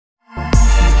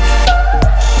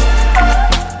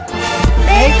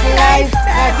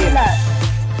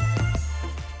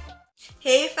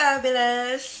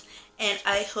fabulous, and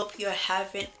I hope you're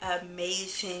having an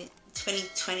amazing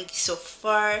 2020 so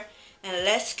far. And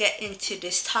let's get into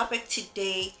this topic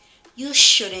today. You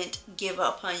shouldn't give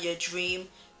up on your dream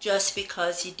just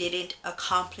because you didn't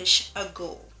accomplish a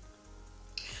goal.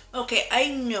 Okay, I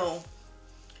know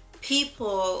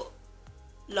people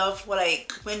love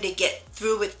when they get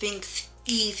through with things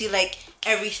easy, like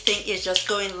everything is just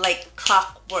going like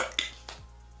clockwork.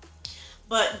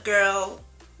 But girl,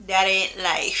 that ain't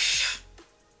life.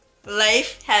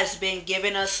 Life has been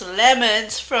giving us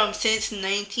lemons from since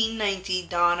 1990,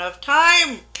 dawn of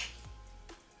time.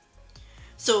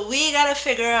 So we gotta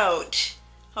figure out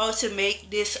how to make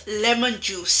this lemon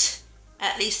juice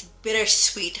at least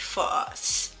bittersweet for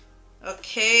us.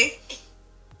 Okay?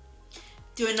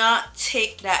 Do not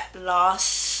take that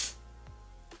loss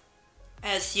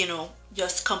as,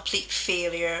 just complete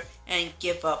failure and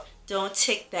give up. Don't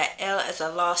take that L as a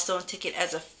loss. Don't take it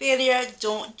as a failure.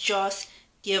 Don't just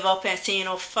give up and say,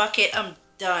 fuck it, I'm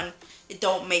done. It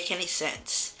don't make any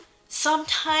sense.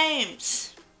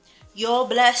 Sometimes your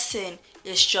blessing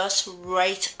is just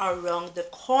right around the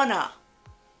corner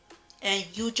and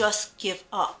you just give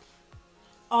up.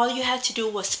 All you had to do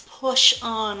was push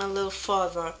on a little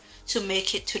further to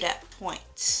make it to that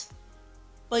point.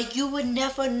 But you would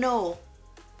never know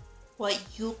what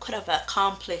you could have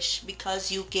accomplished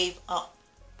because you gave up.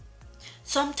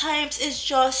 Sometimes it's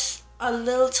just a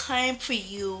little time for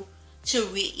you to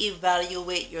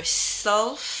reevaluate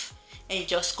yourself and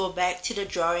just go back to the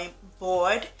drawing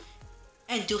board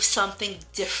and do something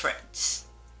different.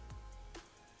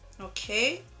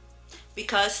 Okay?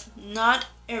 Because not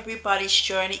everybody's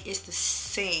journey is the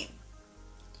same.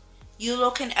 You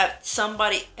looking at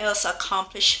somebody else's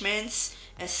accomplishments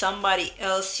and somebody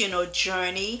else's,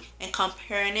 journey and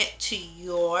comparing it to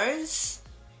yours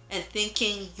and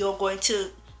thinking you're going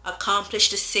to accomplish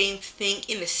the same thing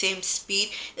in the same speed,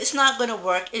 it's not going to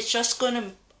work. It's just going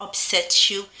to upset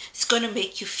you. It's going to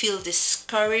make you feel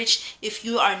discouraged if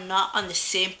you are not on the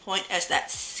same point as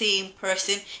that same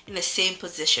person in the same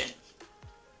position.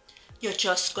 You're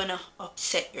just going to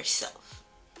upset yourself.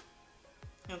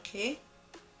 Okay?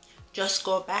 Just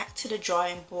go back to the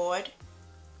drawing board,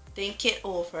 think it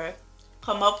over,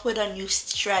 come up with a new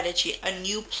strategy, a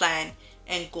new plan,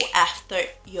 and go after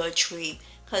your dream.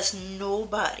 Because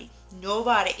nobody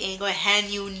ain't going to hand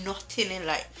you nothing in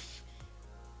life.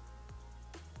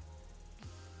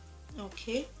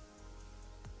 Okay?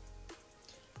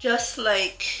 Just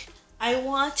like I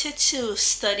wanted to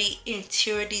study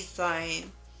interior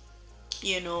design,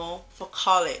 for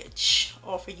college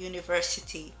or for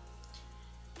university.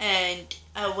 And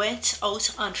I went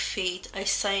out on faith. I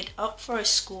signed up for a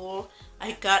school.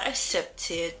 I got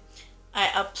accepted.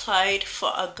 I applied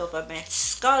for a government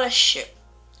scholarship.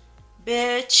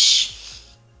 Bitch,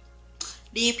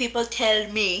 these people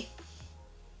tell me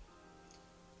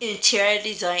interior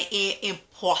design is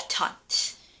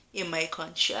important in my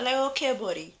country. I'm like, okay,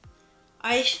 buddy.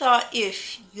 I thought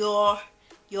if your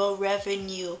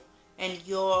revenue and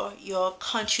your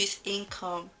country's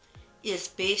income is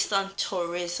based on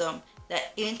tourism,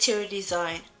 that interior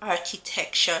design,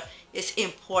 architecture is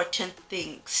important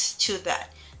things to that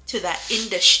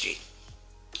industry.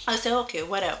 I said, okay,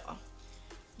 whatever.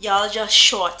 Y'all just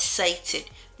short-sighted,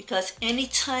 because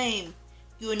anytime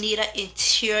you need an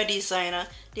interior designer,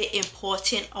 they're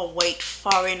importing a white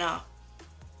foreigner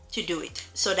to do it.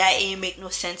 So that ain't make no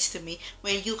sense to me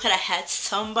when you could have had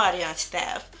somebody on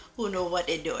staff who know what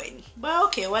they're doing. But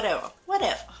okay, whatever.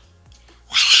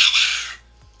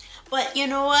 But you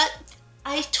know what?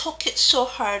 I took it so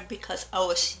hard because I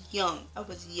was young.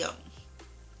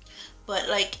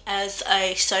 But as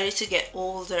I started to get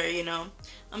older,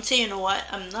 I'm saying, you know what?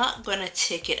 I'm not going to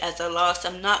take it as a loss.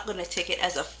 I'm not going to take it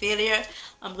as a failure.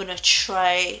 I'm going to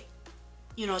try,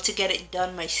 to get it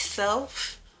done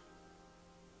myself.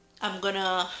 I'm going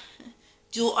to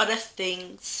do other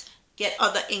things, get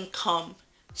other income,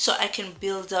 so I can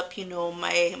build up,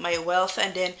 my wealth,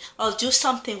 and then I'll do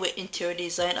something with interior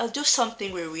design. I'll do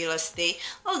something with real estate.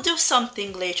 I'll do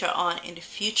something later on in the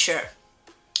future.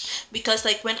 Because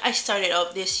when I started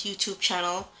up this YouTube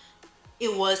channel,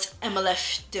 it was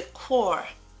MLF Decor.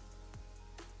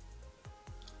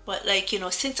 But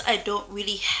since I don't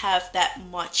really have that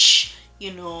much,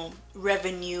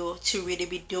 revenue to really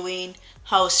be doing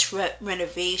house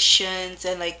renovations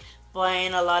and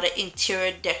buying a lot of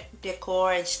interior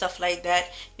decor and stuff like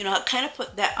that, I kind of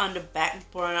put that on the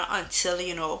back burner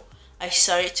until, I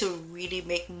started to really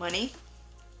make money.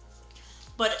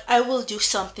 But I will do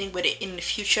something with it in the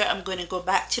future. I'm going to go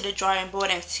back to the drawing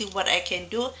board and see what I can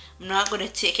do. I'm not going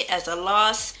to take it as a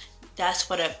loss. that's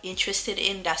what I'm interested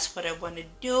in, that's what I want to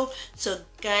do. So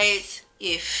guys,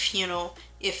 if you know,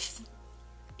 if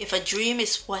a dream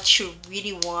is what you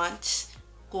really want,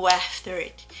 go after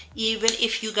it. Even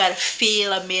if you gotta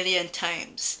fail 1,000,000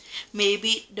 times,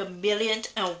 maybe the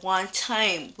 1,000,001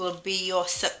 time will be your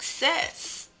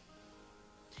success.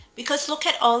 Because look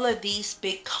at all of these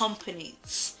big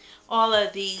companies, all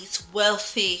of these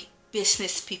wealthy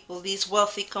business people, these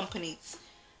wealthy companies.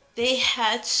 They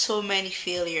had so many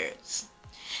failures,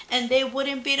 and they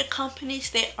wouldn't be the companies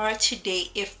they are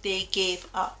today if they gave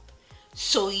up.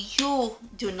 So you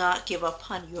do not give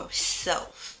up on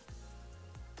yourself.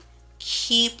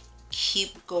 Keep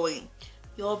going.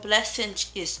 Your blessing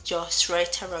is just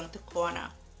right around the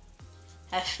corner.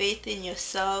 Have faith in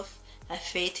yourself, have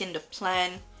faith in the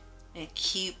plan, and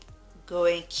keep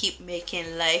going, keep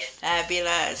making life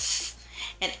fabulous.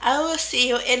 And I will see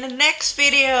you in the next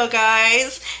video,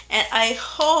 guys. And I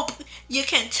hope you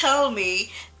can tell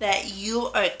me that you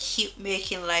are keep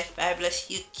making life fabulous.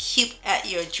 You keep at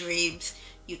your dreams.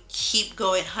 You keep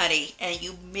going, honey. And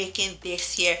you making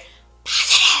this year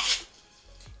positive.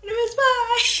 Anyways,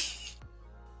 bye.